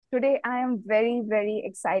Today, I am very, very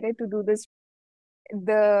excited to do this.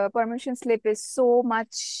 The permission slip is so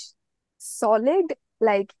much solid,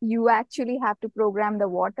 like you actually have to program the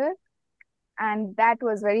water, and that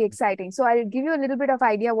was very exciting. So I'll give you a little bit of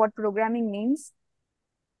idea what programming means.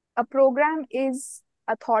 A program is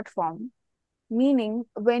a thought form, meaning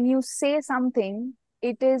when you say something,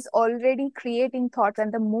 it is already creating thoughts,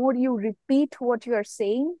 and the more you repeat what you are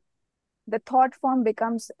saying, the thought form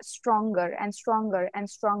becomes stronger and stronger and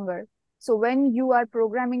stronger. So when you are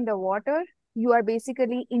programming the water, you are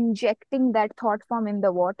basically injecting that thought form in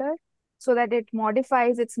the water so that it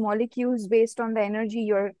modifies its molecules based on the energy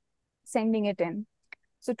you're sending it in.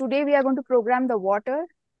 So today we are going to program the water.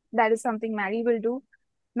 That is something Mary will do.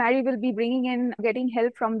 Mary will be getting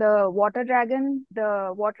help from the water dragon,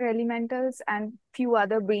 the water elementals, and few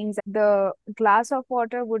other beings. The glass of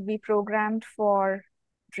water would be programmed for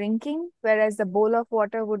drinking, whereas the bowl of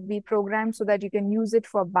water would be programmed so that you can use it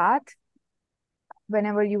for bath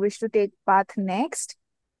whenever you wish to take bath next.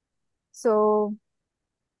 So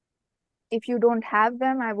if you don't have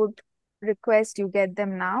them, I would request you get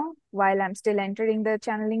them now while I'm still entering the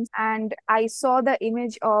channelings. And I saw the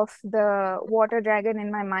image of the water dragon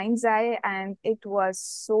in my mind's eye, and it was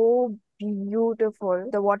so beautiful.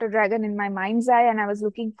 The water dragon in my mind's eye, and I was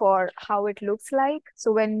looking for how it looks like.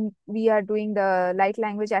 So when we are doing the light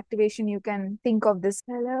language activation, you can think of this.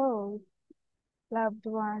 Hello, loved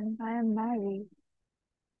one. I am Mary,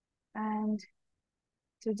 and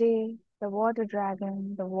today the water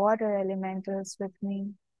dragon, the water elementals with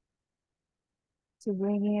me to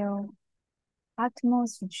bring you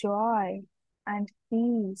utmost joy and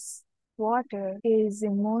peace. Water is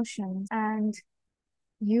emotions, and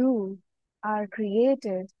you are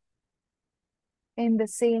created in the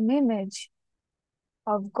same image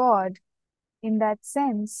of God. In that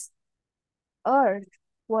sense, earth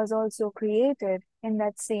was also created in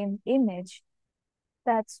that same image.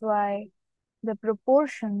 That's why the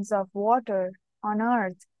proportions of water on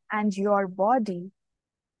earth and your body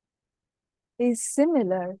is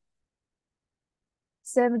similar.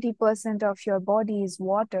 70% of your body is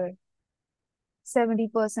water.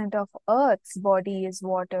 70% of Earth's body is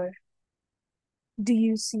water. Do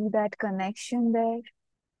you see that connection there?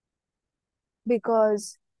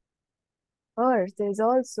 Because Earth is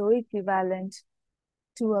also equivalent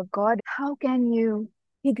to a god. How can you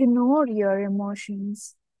ignore your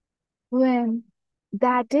emotions when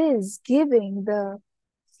that is giving the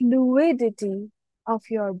fluidity of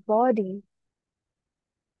your body?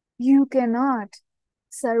 You cannot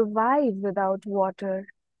survive without water.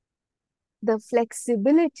 The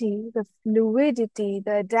flexibility, the fluidity,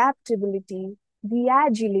 the adaptability, the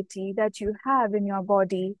agility that you have in your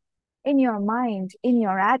body, in your mind, in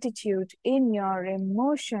your attitude, in your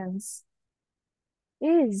emotions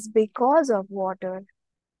is because of water.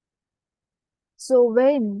 So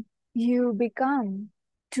when you become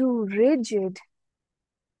too rigid,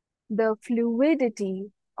 the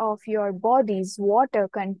fluidity of your body's water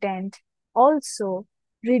content also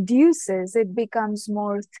reduces, it becomes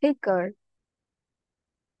more thicker.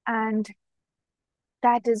 And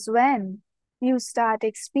that is when you start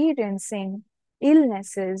experiencing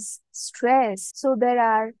illnesses, stress. So there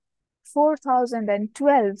are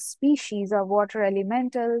 4,012 species of water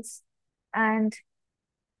elementals, and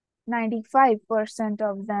 95%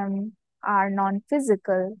 of them are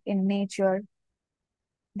non-physical in nature.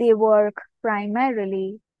 They work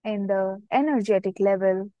primarily in the energetic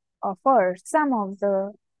level of Earth. Some of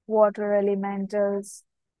the water elementals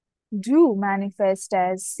do manifest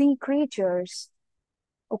as sea creatures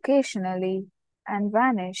occasionally and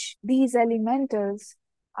vanish. These elementals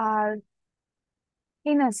are,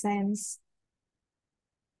 in a sense,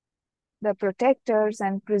 the protectors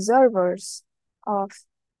and preservers of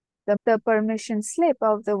the permission slip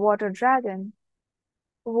of the water dragon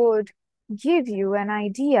would give you an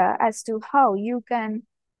idea as to how you can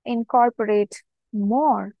incorporate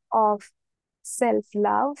more of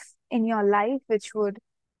self-love in your life, which would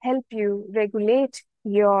help you regulate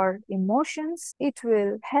your emotions. It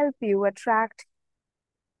will help you attract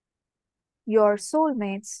your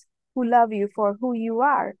soulmates who love you for who you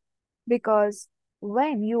are. Because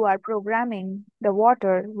when you are programming the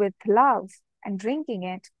water with love and drinking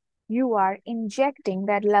it, you are injecting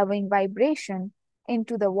that loving vibration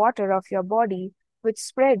into the water of your body, which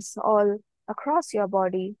spreads all across your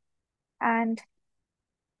body and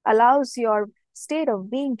allows your state of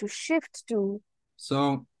being to shift to.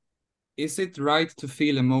 So, is it right to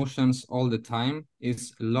feel emotions all the time?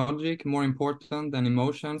 Is logic more important than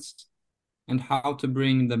emotions? And how to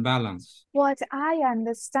bring the balance? What I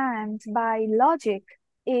understand by logic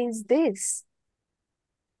is this: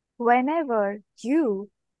 whenever you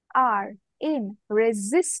are in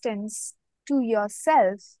resistance to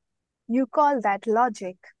yourself, you call that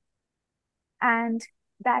logic. And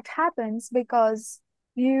that happens because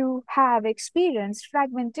you have experienced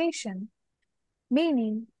fragmentation,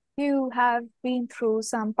 meaning you have been through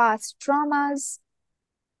some past traumas,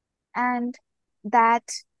 and that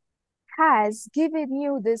has given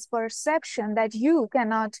you this perception that you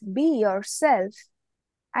cannot be yourself,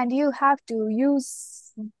 and you have to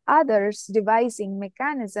use others devising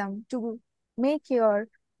mechanism to make your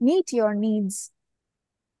meet your needs.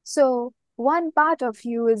 So one part of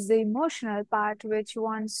you is the emotional part, which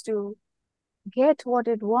wants to get what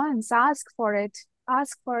it wants, ask for it,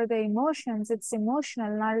 ask for the emotions, its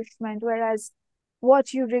emotional nourishment, whereas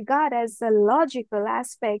what you regard as the logical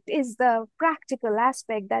aspect is the practical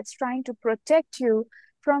aspect that's trying to protect you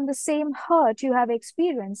from the same hurt you have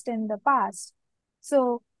experienced in the past.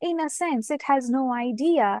 So, in a sense, it has no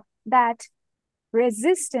idea that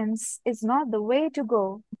resistance is not the way to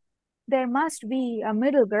go. There must be a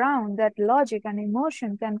middle ground that logic and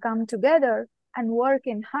emotion can come together and work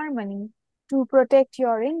in harmony to protect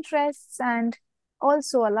your interests and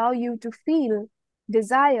also allow you to feel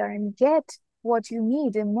desire and get what you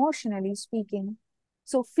need emotionally speaking.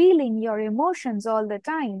 So, feeling your emotions all the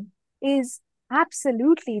time is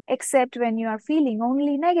absolutely, except when you are feeling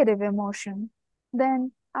only negative emotion.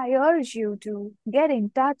 Then I urge you to get in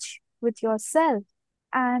touch with yourself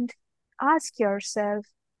and ask yourself,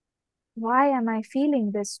 why am I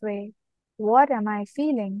feeling this way? What am I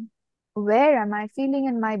feeling? Where am I feeling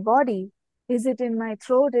in my body? Is it in my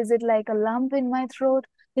throat? Is it like a lump in my throat?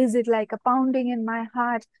 Is it like a pounding in my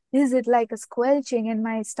heart? Is it like a squelching in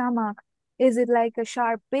my stomach? Is it like a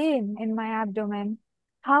sharp pain in my abdomen?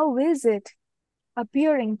 How is it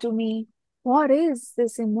appearing to me? What is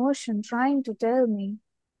this emotion trying to tell me?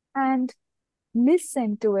 And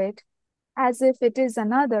listen to it as if it is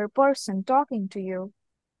another person talking to you.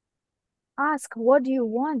 Ask, what do you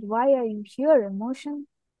want? Why are you here, emotion?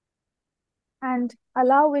 And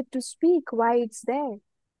allow it to speak why it's there.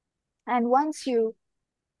 And once you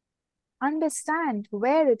understand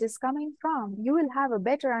where it is coming from, you will have a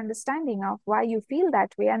better understanding of why you feel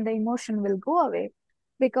that way, and the emotion will go away.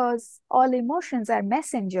 Because all emotions are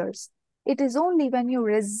messengers. It is only when you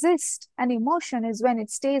resist an emotion is when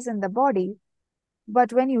it stays in the body.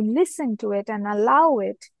 But when you listen to it and allow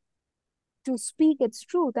it to speak its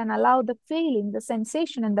truth and allow the feeling, the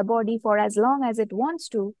sensation in the body for as long as it wants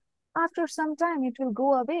to, after some time it will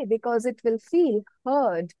go away because it will feel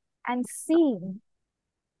heard and seen.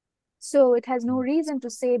 So it has no reason to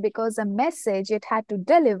say because the message it had to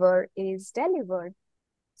deliver is delivered.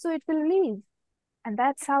 So it will leave. And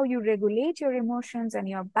that's how you regulate your emotions and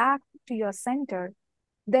you're back to your center.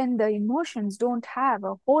 Then the emotions don't have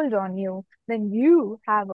a hold on you. Then you have